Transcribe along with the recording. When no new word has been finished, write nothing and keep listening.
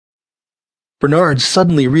Bernard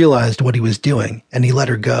suddenly realized what he was doing, and he let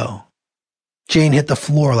her go. Jane hit the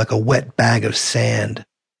floor like a wet bag of sand.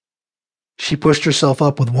 She pushed herself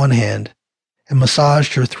up with one hand and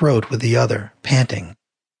massaged her throat with the other, panting.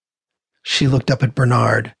 She looked up at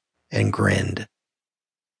Bernard and grinned.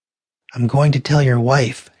 "I'm going to tell your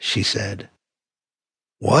wife," she said.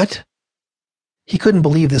 What? He couldn't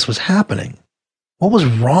believe this was happening. What was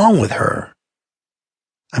wrong with her?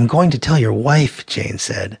 "I'm going to tell your wife," Jane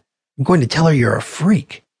said. "I'm going to tell her you're a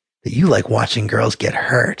freak, that you like watching girls get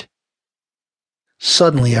hurt."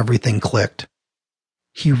 Suddenly everything clicked.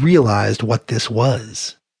 He realized what this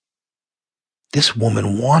was. This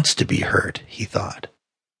woman wants to be hurt, he thought.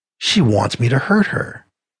 She wants me to hurt her.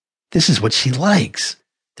 This is what she likes.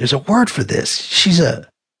 There's a word for this. She's a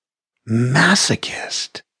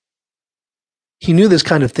masochist. He knew this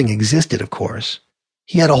kind of thing existed, of course.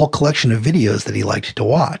 He had a whole collection of videos that he liked to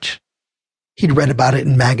watch. He'd read about it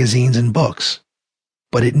in magazines and books.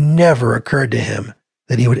 But it never occurred to him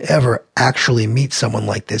that he would ever actually meet someone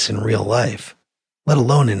like this in real life, let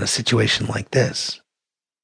alone in a situation like this.